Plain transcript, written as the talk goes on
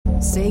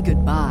Say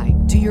goodbye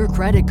to your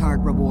credit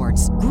card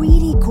rewards.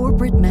 Greedy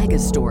corporate mega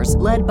stores,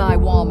 led by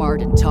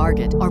Walmart and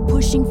Target, are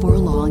pushing for a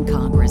law in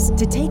Congress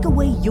to take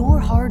away your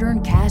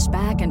hard-earned cash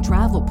back and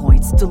travel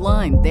points to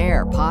line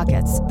their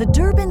pockets. The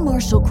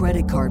Durbin-Marshall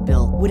credit card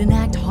bill would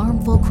enact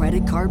harmful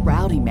credit card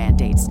routing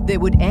mandates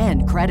that would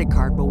end credit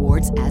card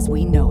rewards as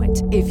we know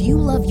it. If you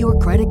love your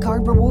credit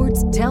card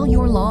rewards, tell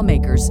your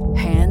lawmakers,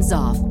 hands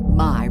off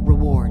my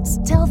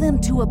rewards. Tell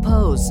them to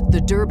oppose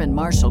the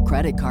Durbin-Marshall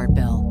credit card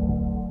bill.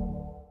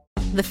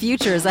 The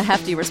future is a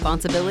hefty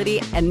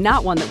responsibility and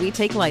not one that we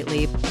take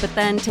lightly. But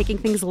then taking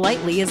things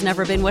lightly has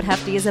never been what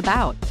Hefty is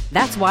about.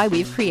 That's why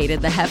we've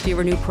created the Hefty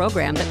Renew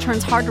program that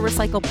turns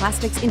hard-to-recycle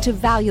plastics into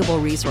valuable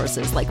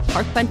resources like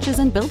park benches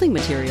and building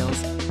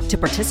materials. To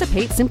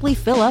participate, simply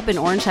fill up an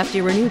orange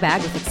Hefty Renew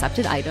bag with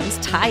accepted items,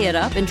 tie it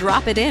up, and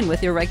drop it in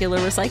with your regular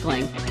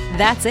recycling.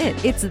 That's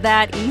it. It's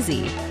that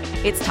easy.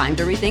 It's time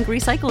to rethink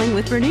recycling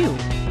with Renew.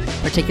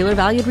 Particular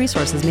valued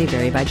resources may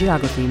vary by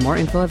geography. More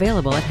info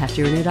available at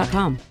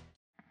heftyrenew.com.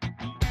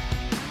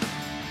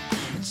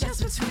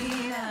 Just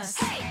between us.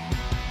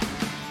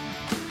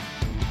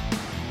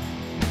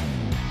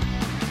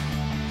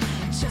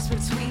 Just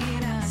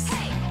between us.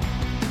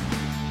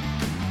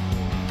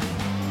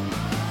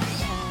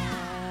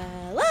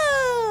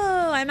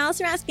 Hello, I'm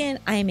Allison Raskin.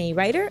 I am a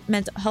writer,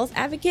 mental health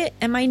advocate,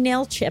 and my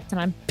nail chipped,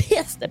 and I'm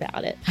pissed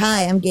about it.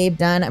 Hi, I'm Gabe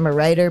Dunn. I'm a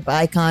writer,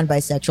 bicon,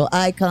 bisexual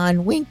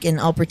icon. Wink, and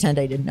I'll pretend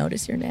I didn't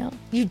notice your nail.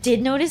 You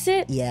did notice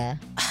it? Yeah.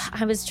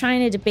 I was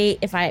trying to debate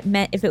if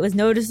it was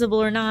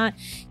noticeable or not,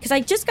 because I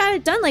just got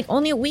it done like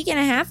only a week and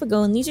a half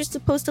ago, and these are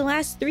supposed to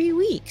last 3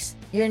 weeks.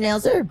 Your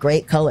nails are a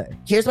great color.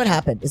 Here's what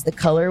happened is the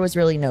color was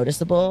really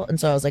noticeable. And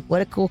so I was like,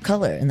 what a cool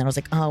color. And then I was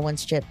like, oh,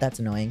 one's chipped. That's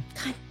annoying.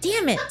 God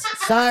damn it.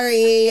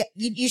 Sorry.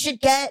 You should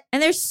get.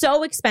 And they're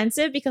so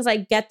expensive because I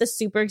get the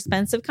super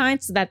expensive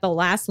kind so that they'll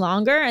last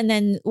longer. And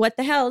then what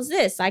the hell is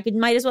this?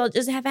 Might as well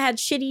just have had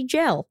shitty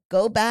gel.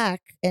 Go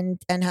back and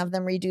have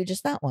them redo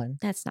just that one.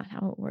 That's not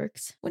how it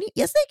works.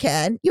 Yes, they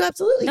can. You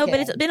absolutely No, can.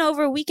 but it's been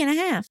over a week and a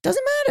half.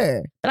 Doesn't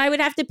matter. But I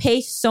would have to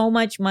pay so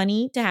much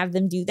money to have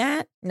them do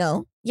that.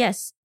 No.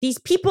 Yes. These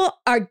people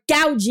are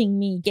gouging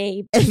me,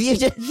 Gabe.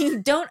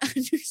 You don't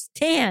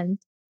understand.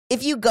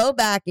 If you go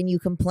back and you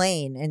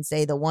complain and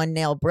say the one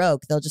nail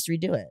broke, they'll just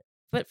redo it.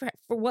 But for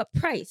what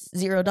price?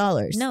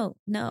 $0. No.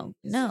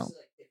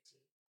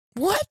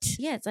 What?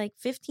 Yeah, it's like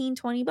 $15,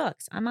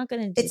 $20. I'm not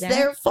going to do It's that.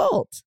 their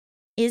fault.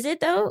 Is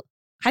it though?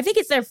 I think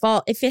it's their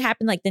fault. If it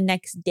happened like the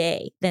next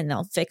day, then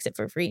they'll fix it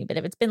for free. But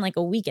if it's been like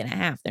a week and a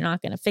half, they're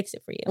not going to fix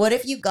it for you. What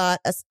if you got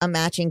a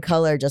matching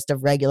color just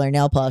of regular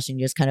nail polish and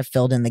you just kind of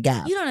filled in the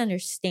gap? You don't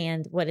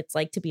understand what it's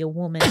like to be a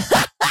woman.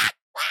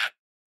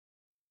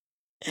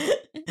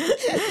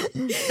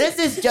 This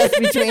is Just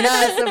Between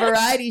Us, a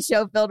variety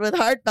show filled with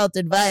heartfelt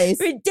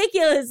advice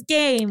Ridiculous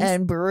games.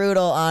 and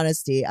brutal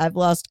honesty. I've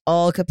lost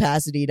all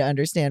capacity to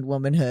understand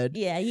womanhood.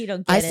 Yeah, you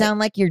don't get I it. sound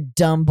like your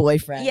dumb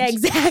boyfriend. Yeah,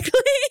 exactly.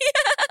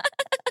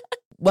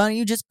 Why don't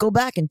you just go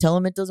back and tell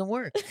him it doesn't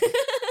work?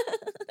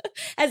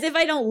 As if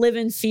I don't live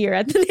in fear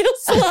at the nail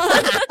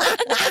salon.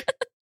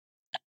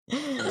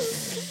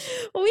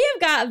 Well, we have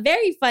got a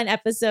very fun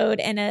episode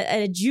and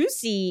a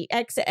juicy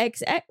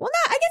XXX. Well,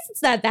 I guess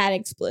it's not that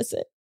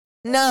explicit.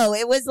 No,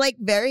 it was like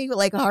very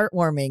like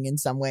heartwarming in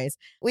some ways.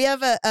 We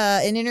have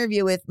an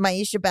interview with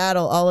Myisha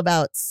Battle all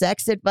about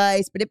sex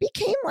advice, but it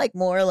became like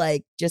more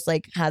like just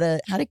like how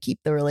to keep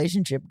the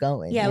relationship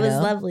going. Yeah, it was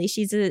lovely.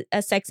 She's a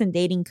sex and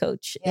dating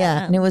coach.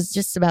 Yeah, and it was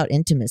just about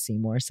intimacy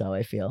more so,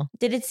 I feel.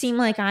 Did it seem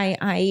like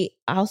I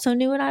also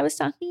knew what I was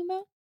talking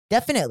about?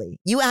 Definitely.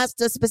 You asked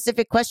a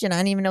specific question. I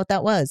didn't even know what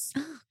that was.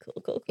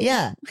 Oh, cool.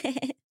 Yeah.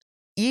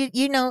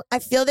 You know, I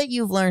feel that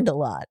you've learned a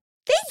lot.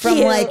 Thank from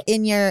you. like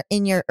in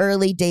your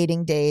early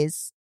dating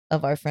days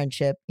of our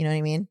friendship. You know what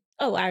I mean?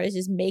 Oh, I was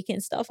just making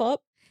stuff up.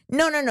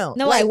 No. No,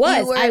 like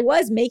I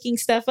was making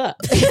stuff up.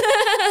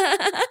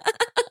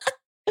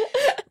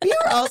 You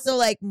were also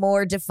like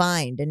more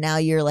defined, and now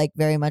you're like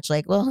very much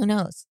like, well, who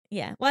knows?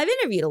 Yeah. Well, I've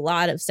interviewed a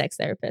lot of sex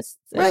therapists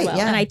as Right, well.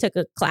 yeah. And I took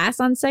a class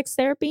on sex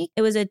therapy.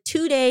 It was a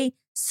 2-day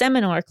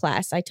seminar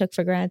class I took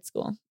for grad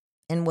school.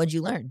 And what'd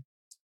you learn?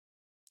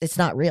 It's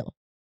not real.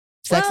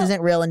 Sex Well-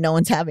 isn't real, and no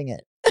one's having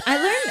it. I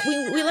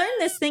learned we learned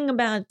this thing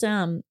about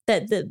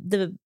that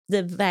the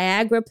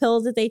Viagra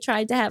pill that they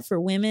tried to have for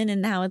women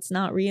and how it's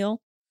not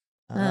real.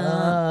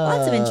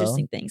 Lots of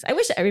interesting things. I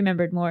wish I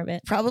remembered more of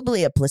it.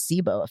 Probably a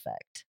placebo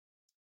effect.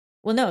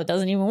 Well, no, it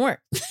doesn't even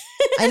work.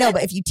 I know,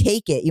 but if you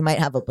take it, you might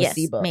have a Yes,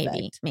 placebo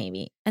effect.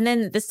 maybe. And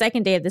then the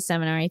second day of the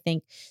seminar, I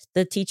think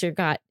the teacher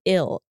got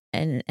ill,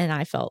 and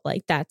I felt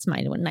like that's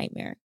my one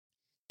nightmare.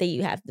 That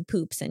you have the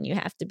poops and you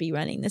have to be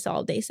running this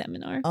all day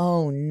seminar.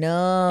 Oh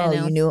no!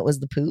 know. You knew it was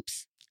the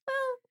poops.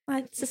 Well,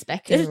 I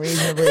suspected. Can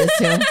reasonably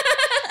assume.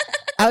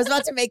 I was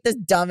about to make this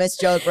dumbest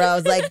joke where I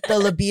was like, the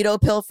libido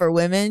pill for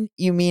women.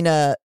 You mean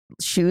a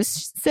shoe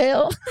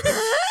sale?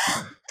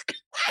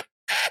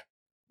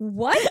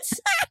 What?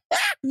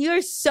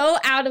 You're so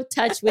out of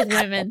touch with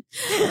women.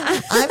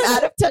 I'm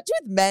out of touch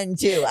with men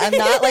too. I'm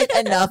not like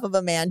enough of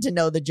a man to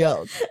know the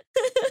joke.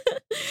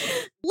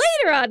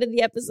 Later on in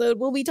the episode,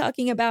 we'll be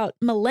talking about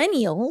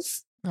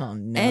millennials Oh,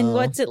 no. and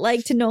what's it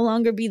like to no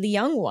longer be the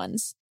young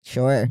ones.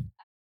 Sure.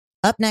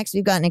 Up next,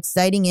 we've got an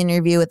exciting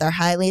interview with our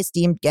highly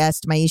esteemed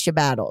guest, Myisha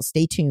Battle.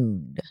 Stay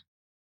tuned.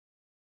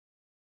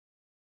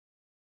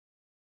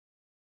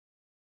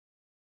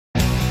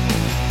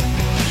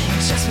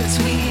 Just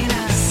between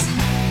us.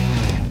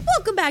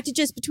 Welcome back to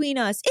Just Between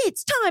Us.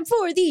 It's time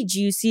for the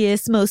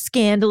juiciest, most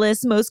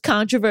scandalous, most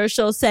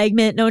controversial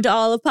segment known to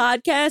all of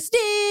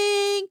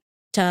podcasting.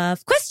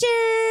 Tough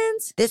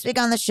questions. This week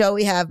on the show,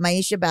 we have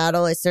Myisha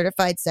Battle, a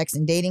certified sex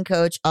and dating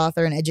coach,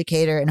 author and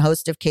educator, and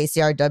host of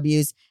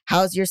KCRW's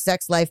How's Your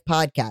Sex Life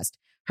podcast.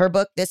 Her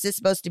book, This Is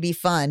Supposed to Be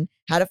Fun,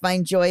 How to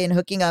Find Joy in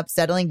Hooking Up,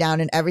 Settling Down,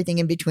 and Everything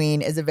in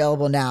Between is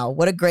available now.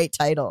 What a great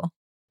title.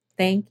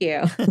 Thank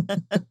you.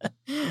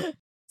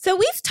 So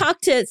we've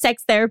talked to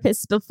sex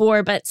therapists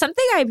before, but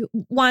something I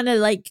want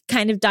to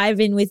kind of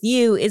dive in with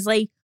you is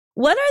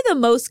what are the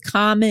most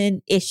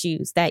common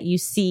issues that you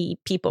see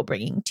people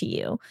bringing to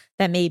you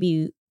that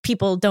maybe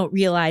people don't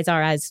realize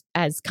are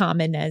as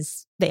common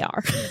as they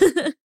are?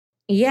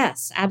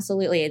 Yes,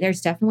 absolutely.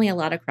 There's definitely a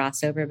lot of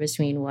crossover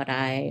between what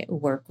I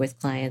work with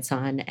clients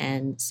on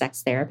and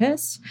sex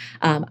therapists.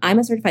 I'm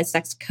a certified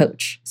sex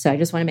coach. So I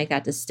just want to make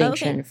that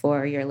distinction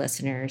for your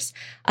listeners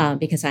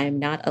because I am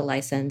not a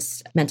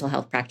licensed mental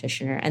health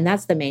practitioner. And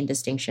that's the main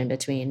distinction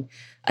between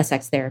a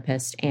sex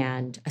therapist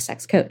and a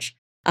sex coach.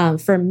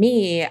 For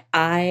me,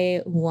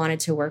 I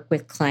wanted to work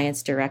with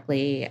clients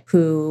directly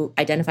who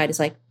identified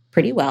as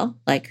pretty well,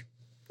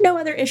 no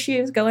other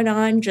issues going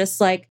on,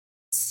 just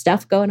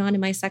stuff going on in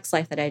my sex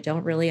life that I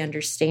don't really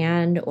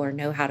understand or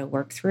know how to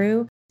work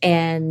through.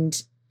 And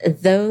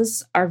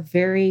those are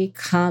very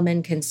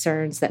common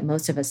concerns that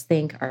most of us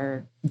think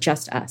are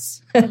just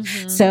us.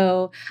 Mm-hmm.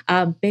 So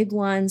big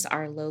ones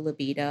are low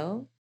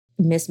libido,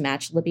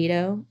 mismatched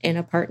libido in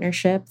a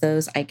partnership.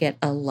 Those I get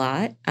a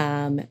lot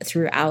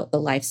throughout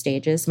the life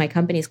stages. My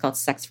company is called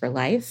Sex for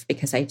Life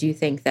because I do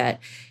think that,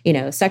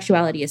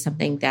 sexuality is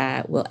something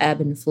that will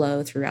ebb and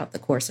flow throughout the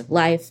course of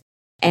life.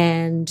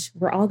 And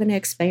we're all going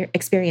to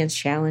experience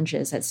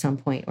challenges at some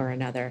point or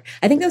another.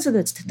 I think those are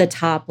the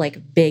top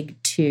big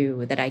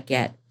two that I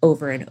get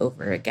over and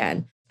over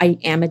again. I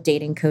am a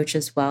dating coach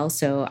as well.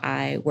 So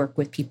I work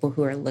with people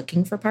who are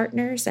looking for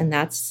partners, and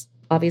that's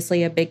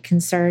obviously a big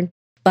concern.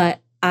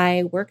 But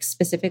I work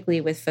specifically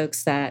with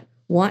folks that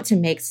want to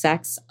make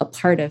sex a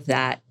part of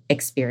that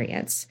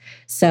experience.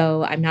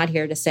 So I'm not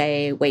here to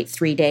say, wait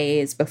 3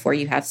 days before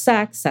you have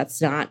sex.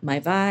 That's not my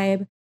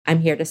vibe.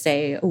 I'm here to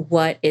say,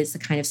 what is the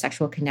kind of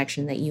sexual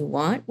connection that you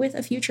want with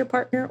a future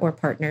partner or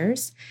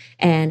partners?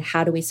 And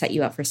how do we set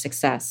you up for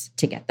success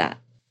to get that?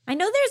 I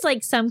know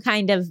there's some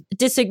kind of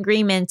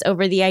disagreement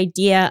over the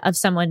idea of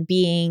someone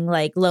being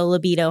low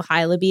libido,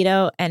 high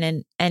libido.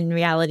 And in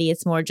reality,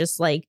 it's more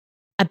just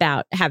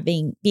about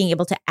being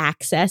able to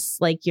access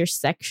your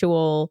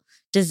sexual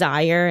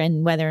desire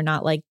and whether or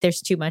not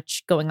there's too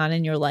much going on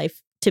in your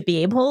life to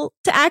be able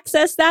to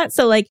access that.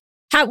 So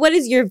what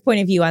is your point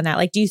of view on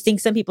that? Do you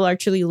think some people are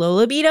truly low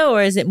libido,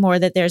 or is it more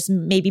that there's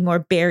maybe more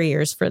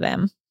barriers for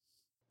them?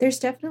 There's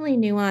definitely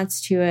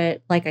nuance to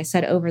it, like I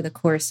said, over the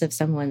course of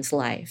someone's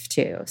life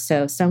too.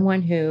 So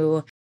someone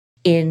who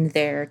in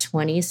their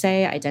 20s,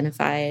 say,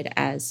 identified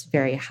as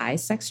very high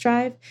sex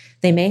drive,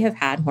 they may have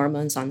had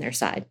hormones on their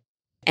side.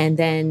 And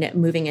then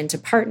moving into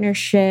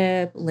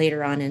partnership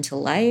later on into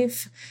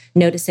life,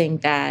 noticing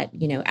that,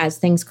 as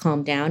things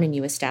calm down and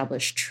you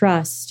establish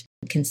trust,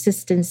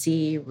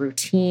 consistency,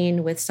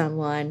 routine with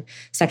someone,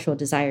 sexual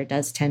desire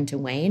does tend to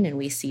wane. And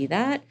we see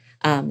that.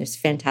 There's a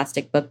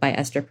fantastic book by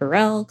Esther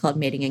Perel called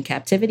Mating in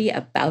Captivity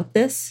about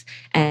this.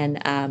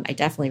 And I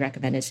definitely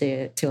recommend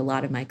it to a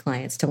lot of my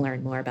clients to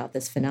learn more about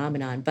this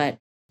phenomenon. But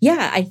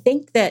yeah, I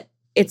think that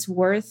it's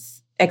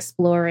worth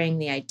exploring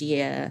the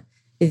idea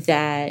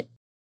that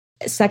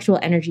sexual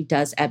energy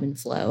does ebb and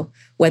flow,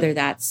 whether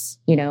that's,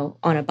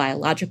 on a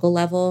biological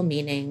level,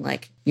 meaning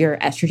your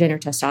estrogen or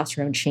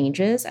testosterone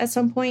changes at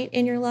some point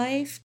in your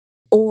life,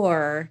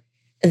 or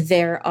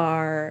there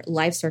are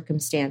life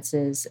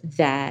circumstances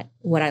that,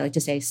 what I like to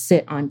say,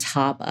 sit on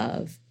top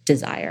of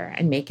desire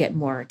and make it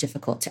more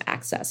difficult to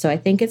access. So I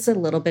think it's a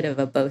little bit of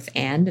a both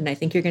and I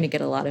think you're going to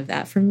get a lot of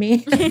that from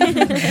me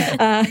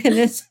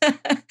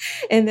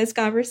in this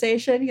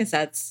conversation, because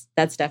that's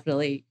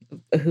definitely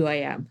who I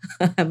am.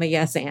 I'm a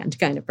yes and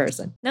kind of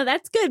person. No,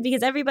 that's good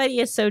because everybody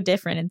is so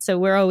different. And so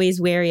we're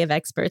always wary of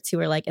experts who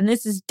are and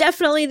this is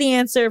definitely the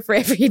answer for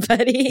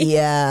everybody.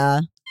 Yeah.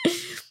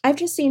 I've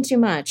just seen too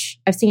much.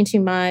 I've seen too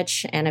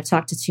much, and I've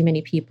talked to too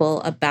many people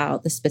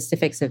about the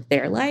specifics of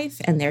their life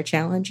and their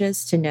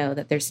challenges to know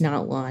that there's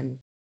not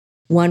one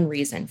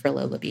reason for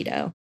low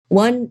libido.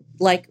 One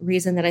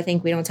reason that I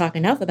think we don't talk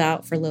enough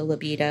about for low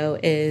libido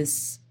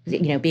is,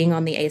 being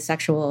on the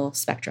asexual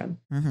spectrum,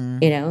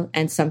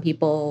 and some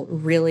people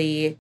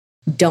really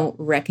don't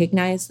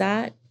recognize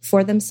that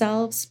for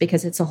themselves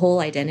because it's a whole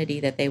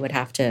identity that they would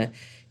have to,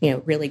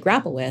 really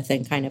grapple with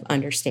and kind of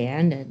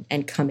understand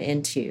and come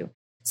into.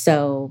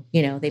 So,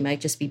 they might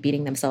just be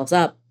beating themselves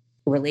up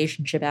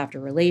relationship after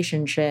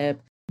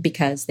relationship,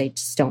 because they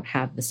just don't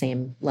have the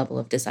same level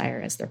of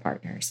desire as their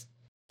partners.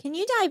 Can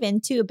you dive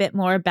into a bit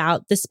more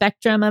about the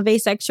spectrum of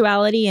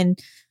asexuality and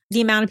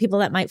the amount of people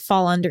that might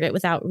fall under it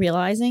without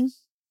realizing?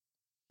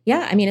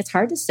 Yeah, I mean, it's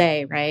hard to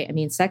say, right? I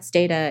mean, sex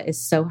data is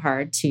so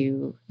hard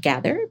to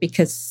gather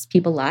because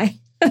people lie.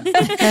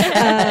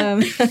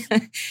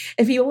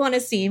 If you want to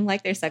seem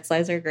like their sex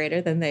lives are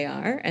greater than they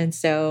are. And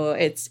so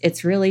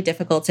it's really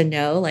difficult to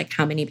know like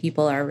how many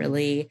people are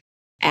really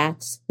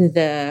at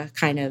the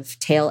kind of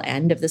tail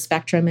end of the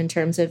spectrum in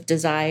terms of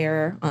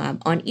desire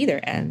on either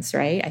ends,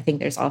 right? I think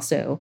there's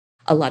also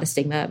a lot of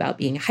stigma about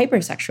being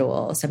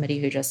hypersexual, somebody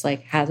who just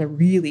like has a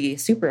really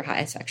super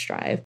high sex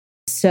drive.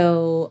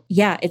 So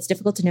yeah, it's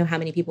difficult to know how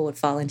many people would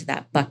fall into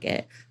that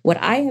bucket. What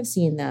I have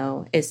seen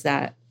though, is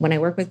that when I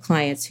work with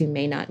clients who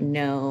may not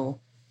know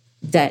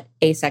that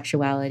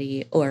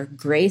asexuality or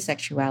gray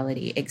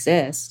sexuality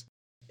exists,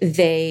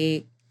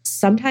 they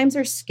sometimes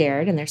are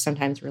scared and they're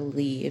sometimes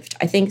relieved.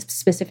 I think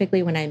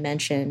specifically when I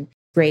mention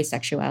gray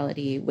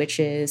sexuality, which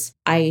is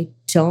I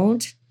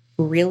don't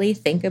really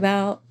think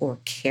about or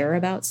care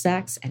about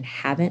sex and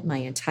haven't my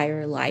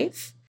entire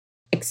life,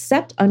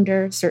 except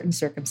under certain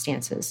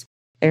circumstances.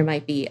 There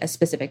might be a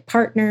specific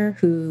partner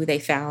who they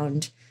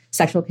found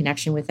sexual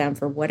connection with them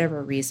for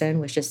whatever reason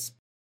was just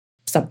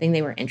something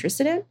they were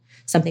interested in,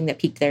 something that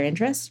piqued their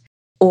interest.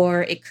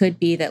 Or it could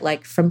be that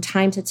like from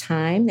time to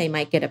time, they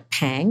might get a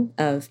pang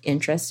of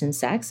interest in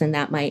sex, and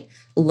that might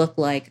look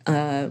like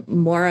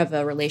more of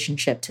a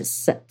relationship to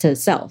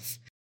self.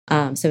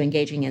 So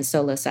engaging in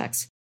solo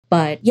sex.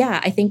 But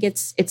yeah, I think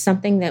it's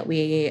something that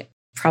we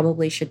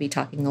probably should be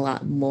talking a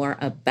lot more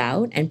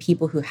about, and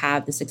people who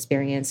have this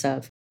experience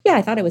of, yeah,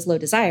 I thought it was low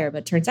desire,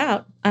 but turns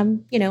out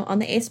I'm, on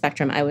the A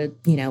spectrum.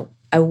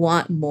 I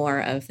want more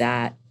of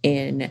that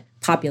in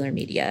popular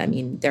media. I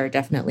mean, there are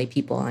definitely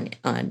people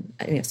on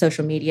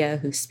social media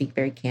who speak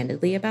very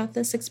candidly about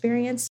this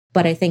experience,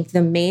 but I think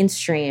the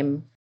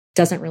mainstream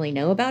doesn't really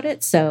know about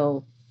it.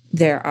 So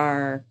there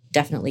are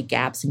definitely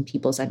gaps in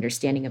people's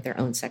understanding of their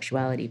own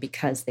sexuality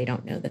because they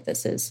don't know that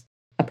this is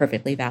a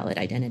perfectly valid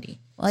identity.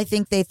 Well, I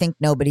think they think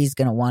nobody's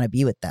going to want to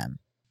be with them.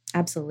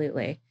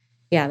 Absolutely.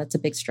 Yeah, that's a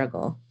big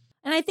struggle.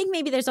 And I think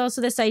maybe there's also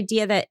this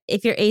idea that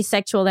if you're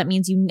asexual, that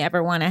means you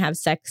never want to have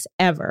sex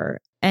ever.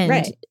 And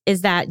right.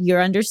 Is that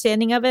your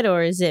understanding of it,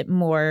 or is it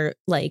more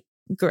like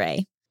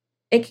gray?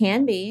 It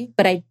can be,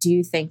 but I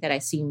do think that I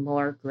see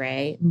more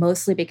gray,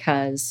 mostly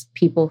because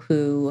people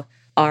who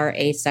are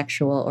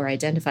asexual or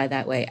identify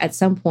that way at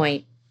some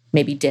point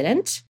maybe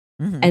didn't.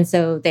 Mm-hmm. And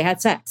so they had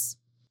sex.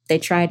 They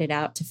tried it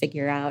out to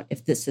figure out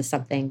if this is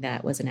something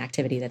that was an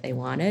activity that they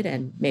wanted.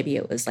 And maybe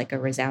it was like a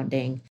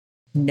resounding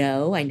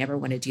no, I never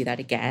want to do that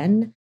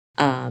again.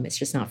 It's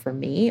just not for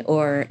me.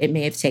 Or it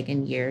may have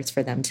taken years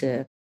for them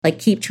to like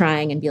keep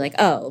trying and be like,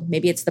 oh,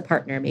 maybe it's the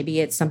partner. Maybe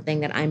it's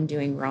something that I'm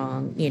doing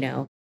wrong,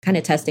 kind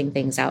of testing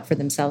things out for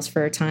themselves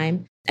for a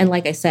time. And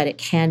like I said, it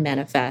can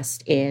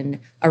manifest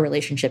in a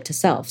relationship to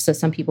self. So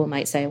some people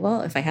might say,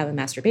 well, if I have a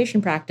masturbation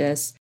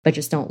practice, but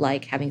just don't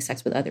like having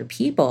sex with other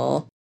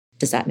people,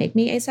 does that make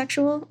me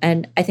asexual?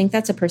 And I think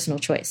that's a personal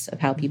choice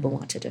of how people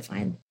want to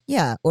define.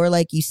 Yeah. Or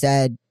like you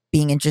said,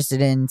 being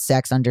interested in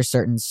sex under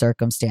certain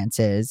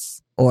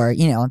circumstances, or,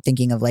 I'm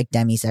thinking of like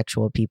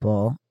demisexual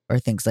people or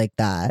things like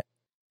that.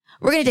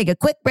 We're going to take a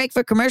quick break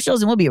for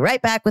commercials and we'll be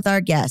right back with our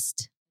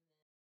guest.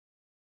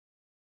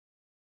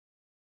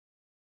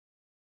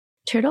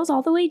 Turtles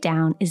All the Way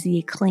Down is the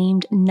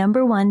acclaimed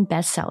 #1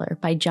 bestseller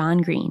by John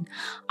Green,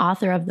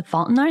 author of The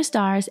Fault in Our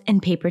Stars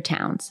and Paper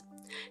Towns.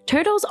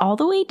 Turtles All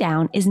the Way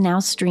Down is now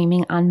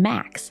streaming on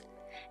Max.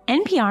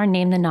 NPR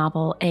named the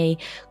novel a,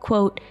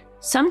 quote,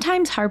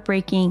 sometimes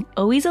heartbreaking,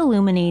 always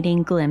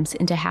illuminating glimpse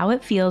into how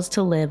it feels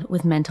to live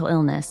with mental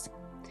illness.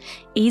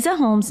 Asa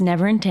Holmes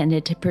never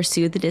intended to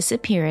pursue the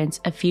disappearance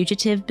of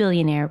fugitive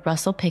billionaire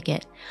Russell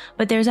Pickett,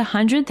 but there's a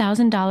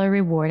 $100,000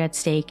 reward at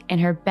stake, and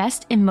her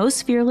best and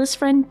most fearless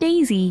friend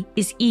Daisy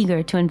is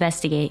eager to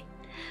investigate.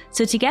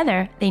 So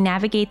together, they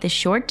navigate the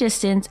short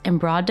distance and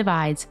broad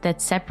divides that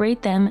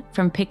separate them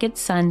from Pickett's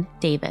son,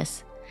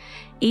 Davis.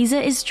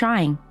 Asa is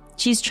trying.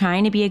 She's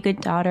trying to be a good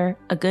daughter,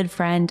 a good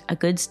friend, a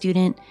good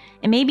student,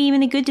 and maybe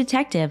even a good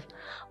detective,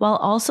 while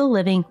also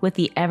living with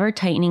the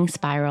ever-tightening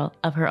spiral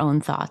of her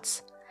own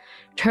thoughts.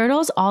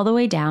 Turtles All the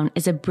Way Down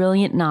is a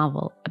brilliant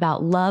novel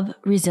about love,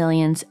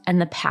 resilience,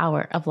 and the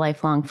power of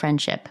lifelong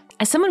friendship.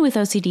 As someone with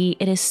OCD,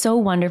 it is so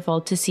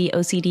wonderful to see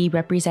OCD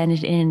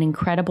represented in an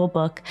incredible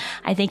book.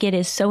 I think it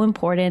is so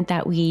important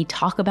that we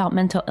talk about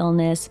mental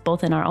illness,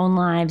 both in our own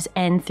lives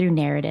and through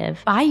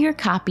narrative. Buy your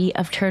copy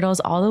of Turtles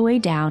All the Way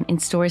Down in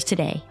stores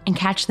today and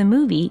catch the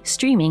movie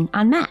streaming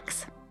on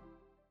Max.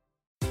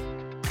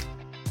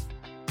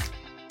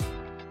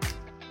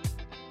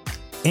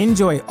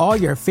 Enjoy all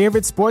your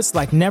favorite sports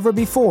like never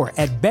before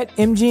at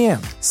BetMGM.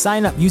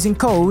 Sign up using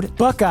code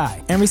Buckeye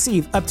and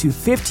receive up to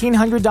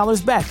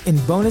 $1,500 back in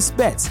bonus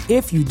bets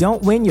if you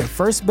don't win your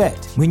first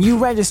bet. When you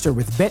register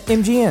with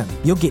BetMGM,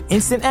 you'll get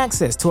instant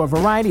access to a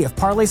variety of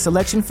parlay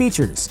selection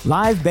features,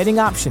 live betting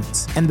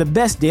options, and the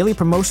best daily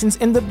promotions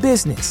in the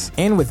business.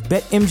 And with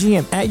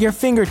BetMGM at your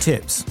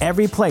fingertips,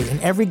 every play and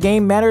every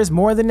game matters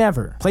more than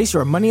ever. Place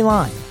your money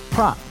line,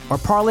 prop, or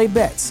parlay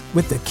bets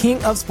with the king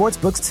of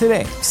sportsbooks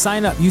today.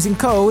 Sign up using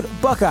code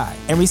Buckeye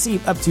and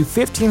receive up to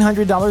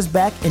 $1,500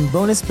 back in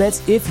bonus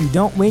bets if you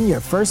don't win your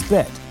first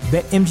bet.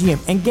 BetMGM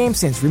and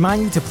GameSense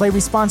remind you to play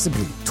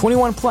responsibly.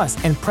 21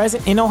 plus and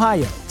present in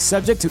Ohio,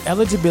 subject to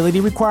eligibility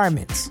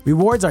requirements.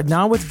 Rewards are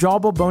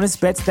non-withdrawable bonus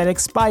bets that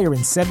expire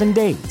in 7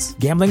 days.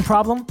 Gambling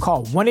problem?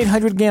 Call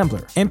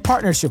 1-800-GAMBLER. In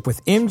partnership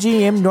with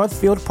MGM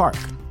Northfield Park.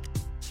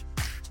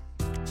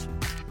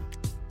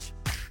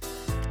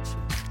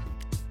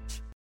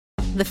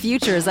 The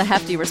future is a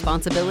hefty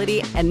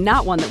responsibility and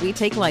not one that we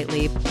take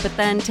lightly, but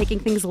then taking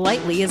things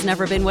lightly has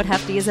never been what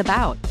Hefty is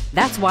about.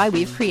 That's why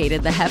we've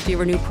created the Hefty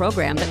Renew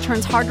program that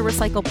turns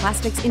hard-to-recycle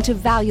plastics into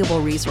valuable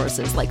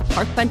resources like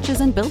park benches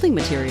and building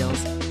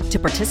materials. To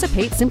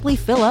participate, simply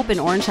fill up an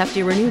orange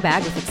Hefty Renew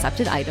bag with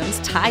accepted items,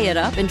 tie it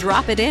up, and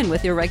drop it in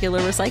with your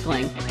regular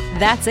recycling.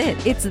 That's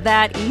it. It's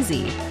that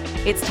easy.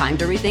 It's time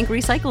to rethink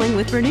recycling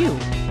with Renew.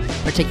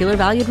 Particular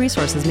valued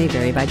resources may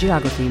vary by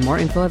geography. More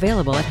info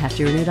available at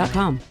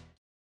heftyrenew.com.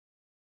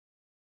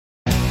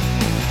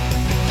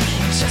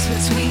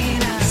 Just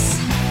between us.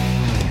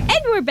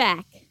 And we're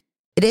back.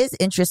 It is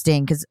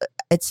interesting because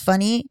it's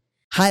funny.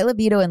 High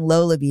libido and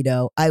low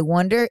libido. I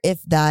wonder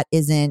if that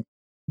isn't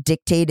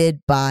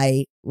dictated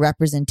by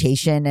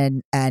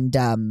representation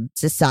and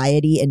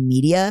society and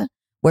media,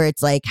 where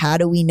it's like, how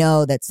do we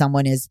know that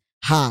someone is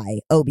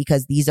high? Oh,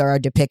 because these are our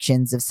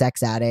depictions of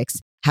sex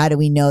addicts. How do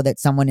we know that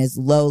someone is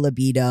low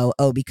libido?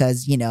 Oh,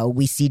 because, you know,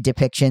 we see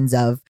depictions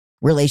of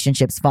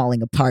relationships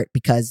falling apart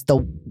because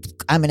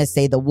I'm going to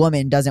say the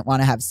woman doesn't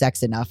want to have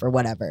sex enough or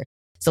whatever.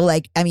 So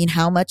like, I mean,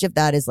 how much of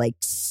that is like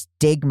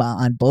stigma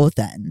on both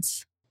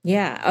ends?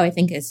 Yeah. Oh, I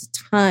think it's a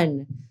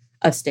ton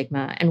of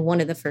stigma. And one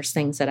of the first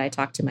things that I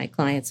talk to my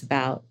clients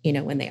about, you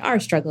know, when they are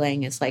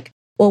struggling is like,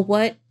 well,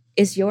 what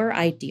is your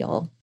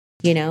ideal?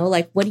 You know,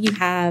 like, what do you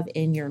have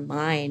in your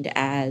mind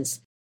as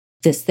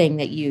this thing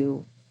that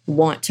you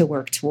want to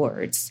work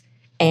towards?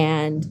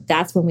 And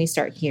that's when we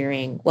start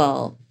hearing,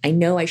 well, I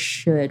know I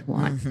should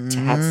want to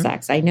have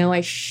sex. I know I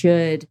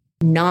should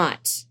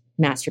not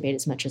masturbate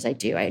as much as I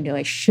do. I know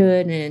I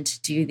shouldn't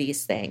do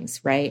these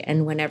things, right?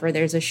 And whenever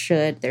there's a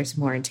should, there's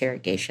more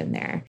interrogation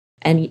there.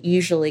 And it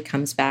usually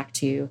comes back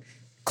to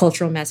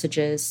cultural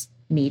messages,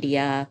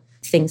 media,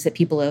 things that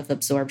people have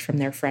absorbed from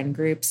their friend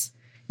groups.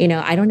 You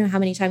know, I don't know how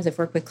many times I've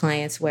worked with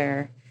clients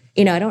where,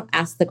 you know, I don't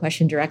ask the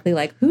question directly,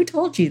 like, who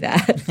told you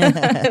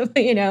that?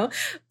 You know,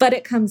 but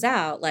it comes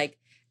out like,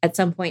 at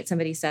some point,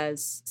 somebody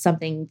says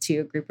something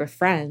to a group of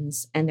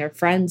friends and their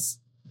friends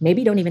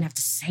maybe don't even have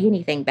to say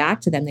anything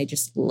back to them. They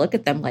just look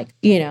at them like,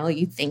 you know,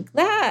 you think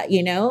that,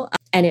 you know,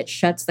 and it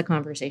shuts the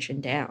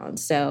conversation down.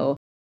 So,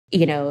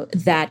 you know,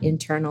 that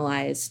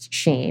internalized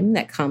shame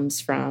that comes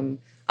from,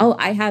 oh,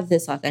 I have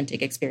this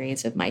authentic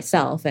experience of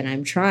myself and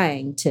I'm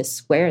trying to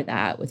square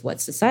that with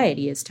what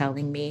society is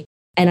telling me.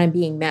 And I'm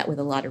being met with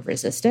a lot of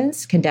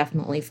resistance can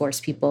definitely force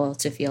people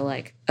to feel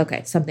like,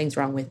 okay, something's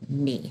wrong with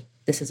me.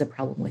 This is a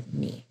problem with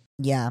me.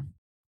 Yeah.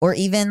 Or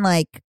even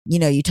like, you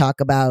know, you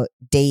talk about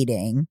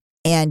dating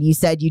and you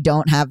said you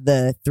don't have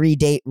the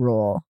 3-date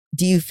rule.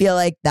 Do you feel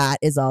like that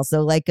is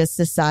also like a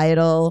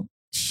societal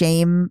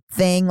shame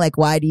thing? Like,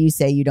 why do you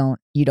say you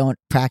don't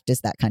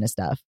practice that kind of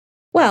stuff?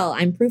 Well,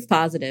 I'm proof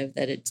positive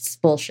that it's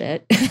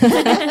bullshit.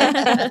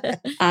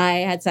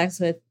 I had sex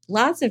with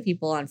lots of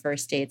people on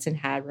first dates and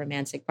had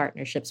romantic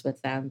partnerships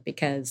with them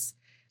because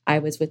I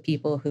was with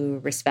people who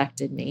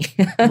respected me,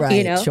 Right,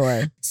 you know?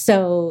 Sure.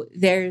 So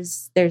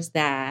there's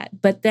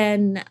that. But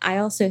then I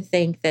also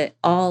think that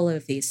all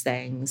of these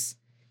things,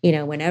 you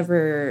know,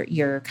 whenever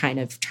you're kind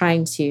of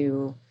trying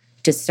to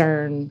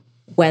discern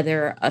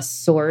whether a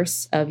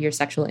source of your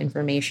sexual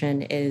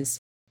information is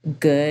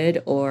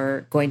good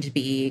or going to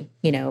be,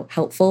 you know,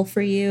 helpful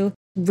for you,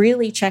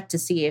 really check to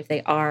see if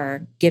they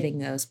are giving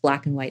those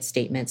black and white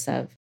statements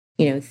of,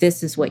 you know,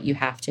 this is what you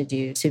have to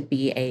do to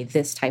be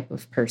this type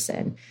of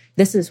person.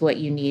 This is what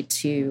you need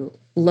to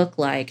look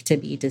like to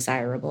be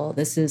desirable.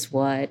 This is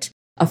what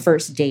a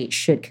first date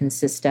should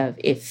consist of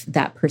if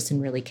that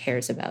person really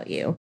cares about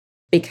you.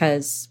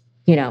 Because,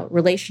 you know,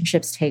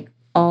 relationships take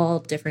all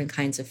different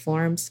kinds of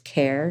forms.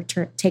 Care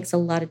takes a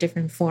lot of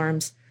different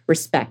forms.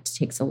 Respect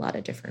takes a lot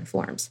of different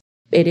forms.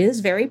 It is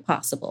very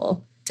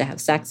possible to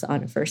have sex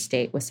on a first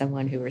date with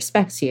someone who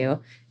respects you,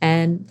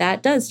 and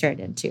that does turn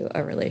into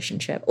a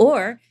relationship.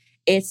 Or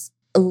it's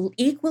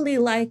equally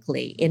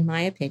likely, in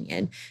my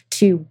opinion,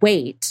 to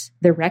wait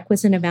the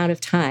requisite amount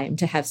of time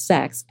to have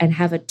sex and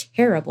have a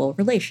terrible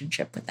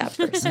relationship with that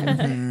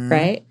person,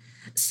 right?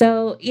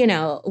 So,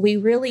 we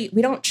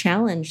don't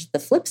challenge the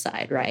flip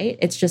side, right?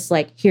 It's just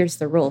like, here's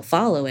the rule,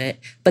 follow it.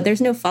 But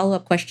there's no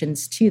follow-up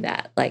questions to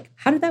that. Like,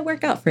 how did that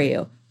work out for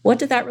you? What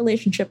did that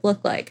relationship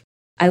look like?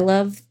 I'm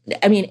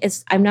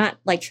not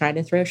like trying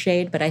to throw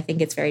shade, but I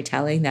think it's very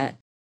telling that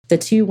the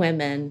two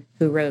women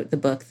who wrote the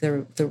book,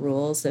 The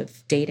Rules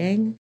of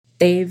Dating,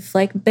 they've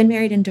like been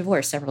married and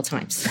divorced several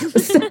times.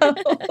 So,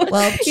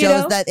 well, it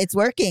shows that it's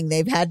working.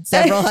 They've had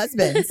several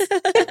husbands.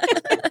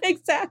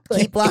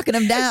 Exactly. Keep locking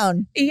them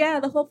down. Yeah.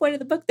 The whole point of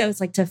the book, though, is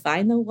like to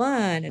find the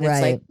one. And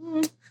Right. it's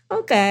like,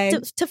 okay.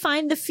 To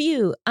find the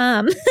few.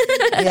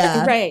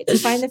 Yeah. Right. To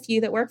find the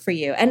few that work for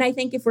you. And I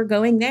think if we're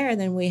going there,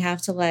 then we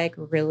have to like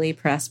really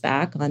press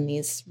back on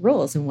these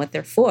rules and what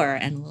they're for.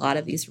 And a lot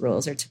of these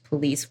rules are to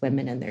police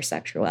women and their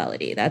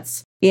sexuality.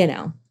 That's,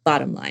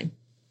 bottom line.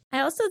 I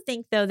also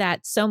think, though,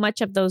 that so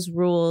much of those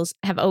rules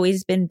have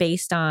always been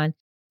based on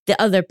the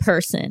other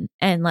person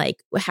and like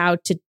how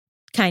to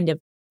kind of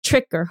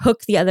trick or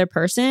hook the other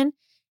person.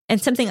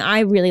 And something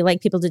I really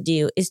like people to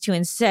do is to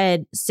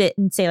instead sit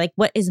and say, like,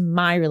 what is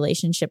my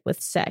relationship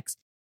with sex?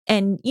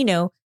 And,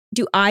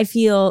 do I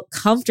feel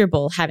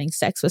comfortable having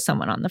sex with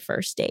someone on the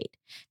first date?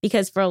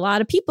 Because for a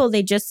lot of people,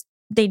 they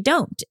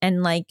don't.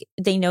 And like,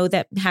 they know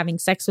that having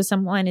sex with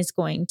someone is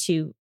going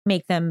to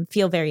make them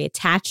feel very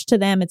attached to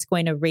them. It's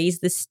going to raise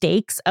the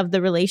stakes of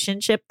the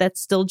relationship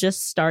that's still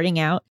just starting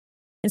out.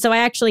 And so I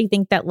actually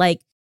think that like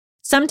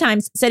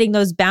sometimes setting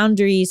those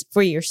boundaries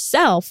for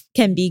yourself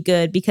can be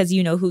good because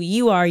you know who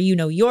you are, you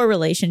know your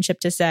relationship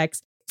to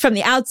sex. From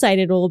the outside,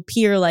 it will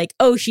appear like,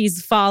 oh,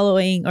 she's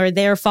following or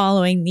they're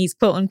following these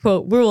quote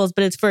unquote rules,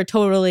 but it's for a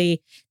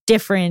totally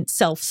different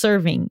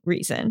self-serving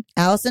reason.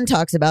 Allison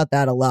talks about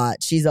that a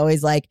lot. She's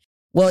always like,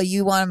 well,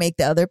 you want to make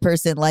the other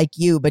person like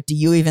you, but do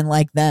you even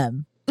like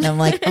them? And I'm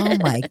like, oh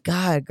my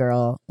God,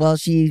 girl. Well,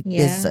 she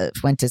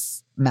went to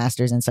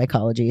master's in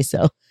psychology.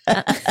 So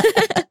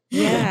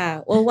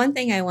yeah. Well, one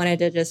thing I wanted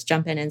to just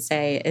jump in and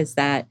say is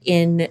that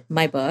in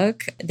my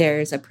book,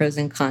 there's a pros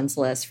and cons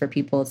list for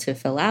people to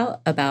fill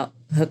out about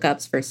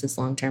hookups versus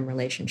long-term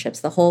relationships.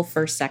 The whole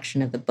first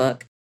section of the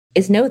book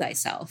is know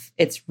thyself.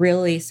 It's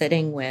really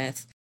sitting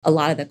with a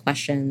lot of the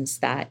questions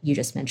that you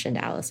just mentioned,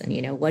 Allison.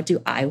 What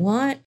do I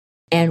want?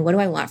 And what do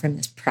I want from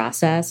this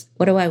process?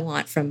 What do I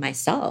want from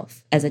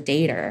myself as a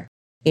dater?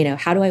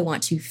 How do I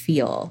want to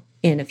feel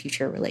in a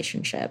future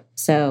relationship?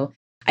 So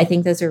I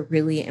think those are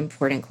really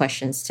important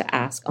questions to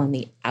ask on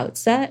the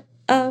outset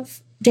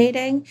of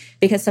dating,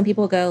 because some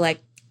people go like,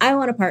 I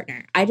want a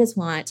partner. I just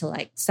want to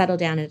like settle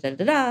down and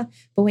da-da-da.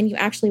 But when you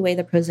actually weigh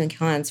the pros and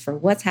cons for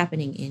what's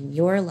happening in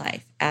your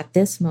life at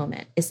this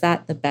moment, is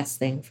that the best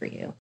thing for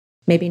you?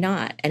 Maybe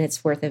not. And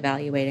it's worth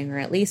evaluating, or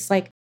at least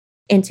like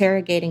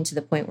interrogating to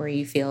the point where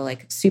you feel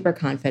like super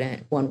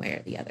confident one way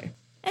or the other.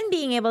 And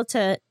being able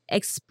to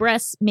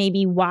express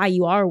maybe why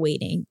you are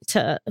waiting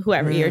to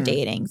whoever you're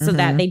dating so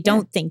that they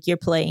don't think you're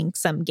playing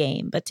some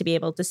game, but to be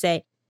able to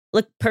say,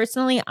 look,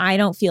 personally, I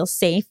don't feel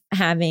safe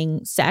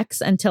having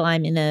sex until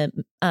I'm in a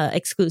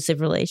exclusive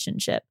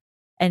relationship.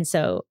 And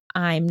so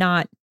I'm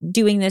not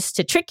doing this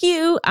to trick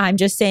you. I'm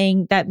just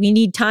saying that we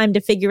need time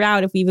to figure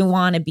out if we even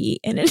want to be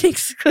in an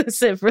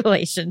exclusive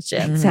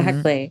relationship.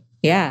 Exactly.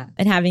 Yeah.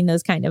 And having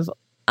those kind of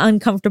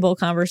uncomfortable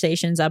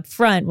conversations up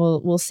front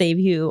will save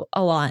you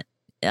a lot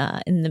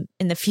in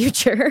the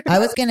future. I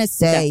was gonna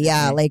say,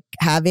 yeah, like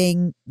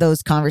having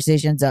those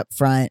conversations up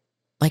front.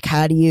 Like,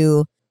 how do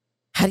you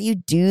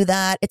do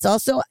that? It's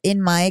also,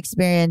 in my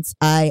experience,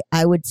 I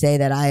would say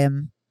that I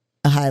am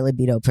a high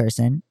libido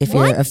person. If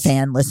you're a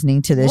fan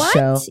listening to this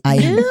show,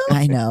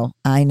 I know.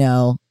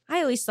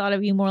 I always thought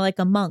of you more like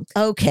a monk.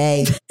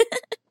 Okay,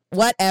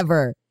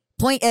 whatever.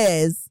 Point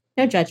is,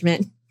 no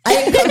judgment. I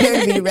didn't come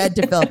here to be read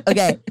to film.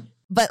 Okay.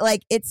 But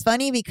like, it's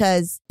funny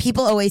because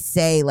people always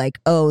say like,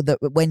 oh,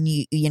 when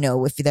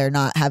if they're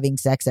not having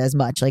sex as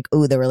much, like,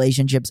 oh, the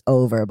relationship's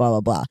over, blah,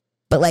 blah, blah.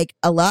 But like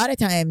a lot of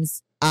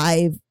times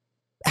I've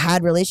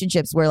had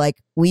relationships where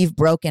like we've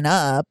broken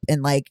up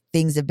and like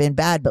things have been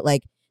bad, but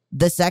like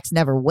the sex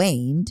never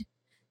waned.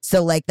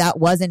 So like that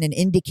wasn't an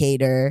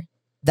indicator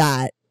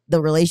that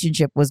the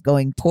relationship was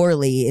going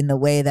poorly in the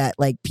way that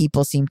like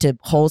people seem to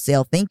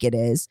wholesale think it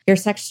is. Your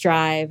sex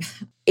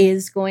drive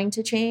is going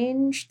to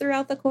change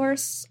throughout the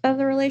course of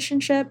the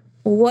relationship.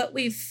 What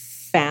we've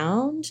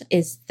found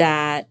is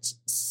that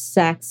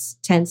sex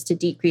tends to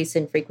decrease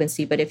in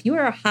frequency. But if you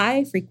are a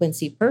high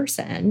frequency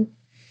person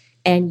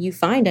and you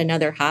find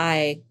another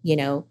high,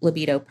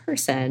 libido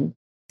person,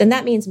 then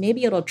that means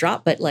maybe it'll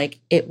drop, but like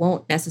it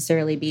won't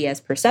necessarily be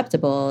as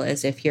perceptible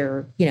as if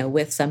you're,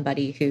 with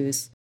somebody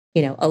who's,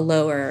 a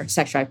lower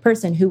sex drive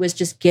person who was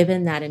just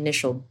given that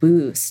initial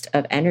boost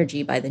of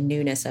energy by the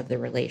newness of the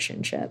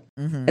relationship.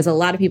 Because a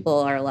lot of people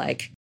are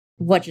like,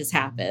 what just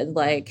happened?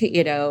 Like,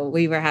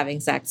 we were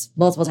having sex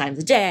multiple times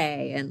a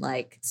day and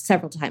like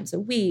several times a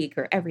week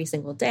or every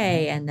single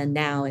day. And then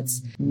now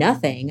it's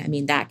nothing. I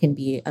mean, that can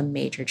be a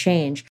major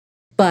change.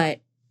 But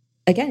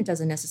again, it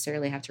doesn't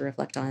necessarily have to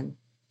reflect on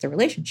the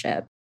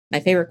relationship. My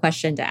favorite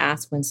question to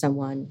ask when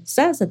someone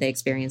says that they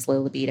experience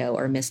low libido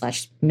or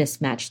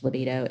mismatched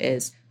libido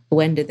is,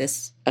 when did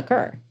this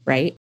occur,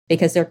 right?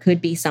 Because there could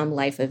be some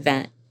life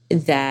event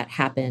that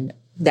happened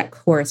that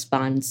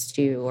corresponds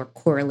to or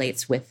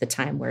correlates with the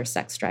time where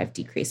sex drive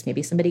decreased.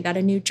 Maybe somebody got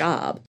a new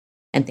job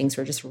and things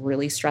were just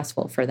really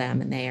stressful for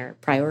them and their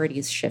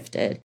priorities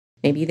shifted.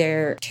 Maybe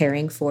they're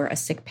caring for a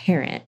sick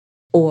parent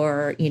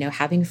or,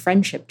 having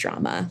friendship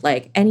drama.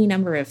 Like any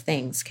number of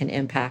things can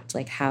impact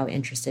like how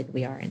interested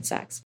we are in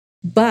sex.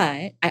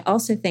 But I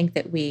also think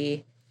that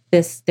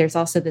there's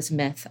also this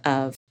myth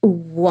of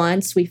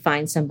once we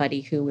find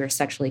somebody who we're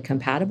sexually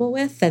compatible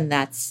with, then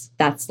that's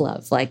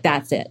love. Like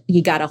that's it.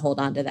 You got to hold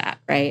on to that,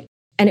 right?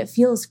 And it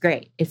feels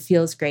great. It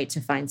feels great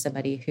to find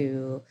somebody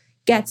who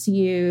gets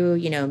you,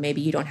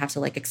 maybe you don't have to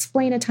like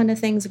explain a ton of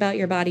things about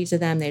your body to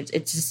them. It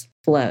just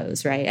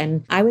flows, right?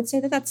 And I would say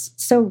that that's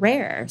so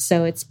rare.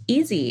 So it's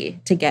easy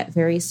to get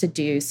very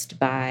seduced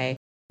by,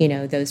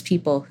 those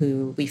people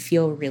who we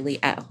feel really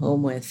at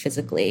home with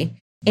physically.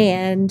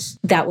 And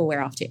that will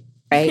wear off too.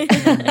 Right.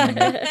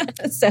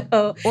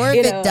 So, or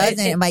if it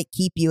doesn't, it might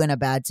keep you in a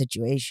bad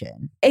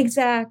situation.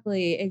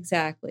 Exactly.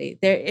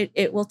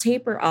 It will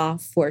taper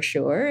off for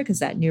sure, because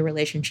that new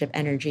relationship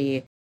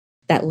energy,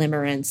 that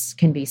limerence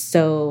can be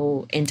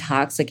so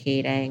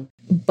intoxicating,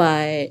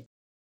 but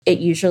it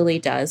usually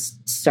does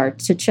start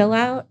to chill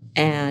out.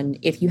 And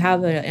if you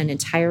have an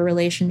entire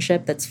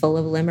relationship that's full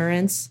of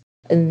limerence,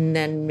 and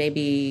then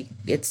maybe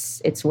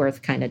it's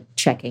worth kind of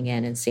checking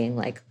in and seeing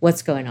like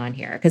what's going on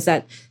here, because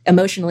that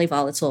emotionally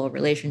volatile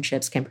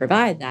relationships can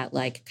provide that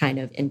like kind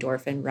of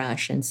endorphin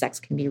rush, and sex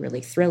can be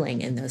really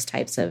thrilling in those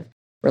types of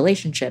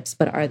relationships.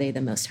 But are they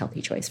the most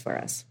healthy choice for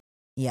us?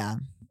 Yeah,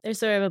 there's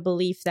sort of a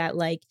belief that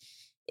like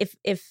if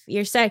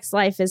your sex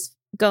life is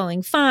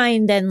going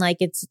fine, then like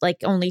it's like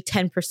only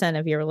 10%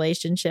 of your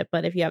relationship.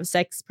 But if you have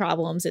sex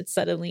problems, it's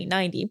suddenly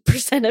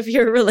 90% of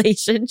your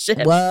relationship.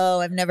 Whoa,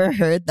 I've never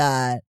heard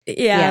that.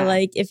 Yeah,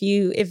 like if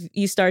you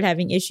start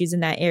having issues in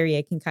that area,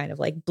 it can kind of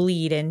like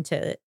bleed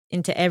into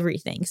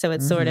everything. So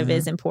it sort of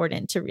is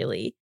important to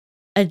really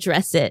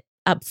address it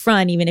up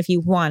front, even if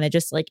you want to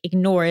just like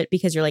ignore it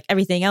because you're like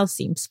everything else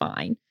seems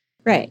fine.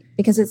 Right.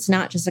 Because it's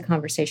not just a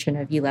conversation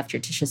of you left your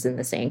dishes in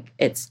the sink.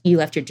 It's you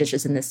left your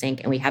dishes in the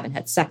sink and we haven't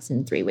had sex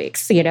in 3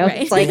 weeks. Right.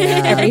 It's like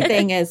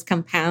everything is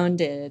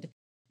compounded.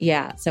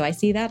 Yeah. So I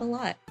see that a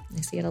lot.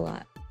 If you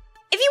want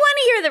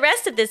to hear the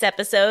rest of this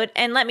episode,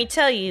 and let me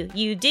tell you,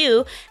 you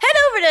do, head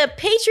over to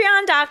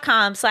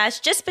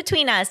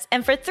patreon.com/justbetweenus.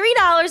 And for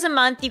 $3 a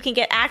month, you can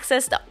get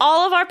access to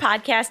all of our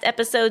podcast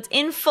episodes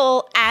in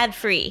full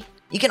ad-free.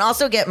 You can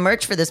also get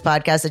merch for this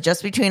podcast at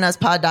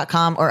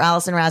justbetweenuspod.com or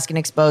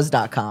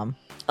AllisonRaskinExposed.com.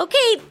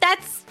 Okay,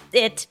 that's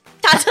it.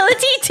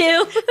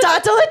 Tatalatitu.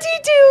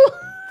 Tatalatitu.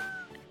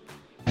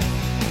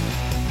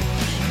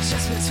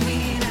 Just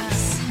between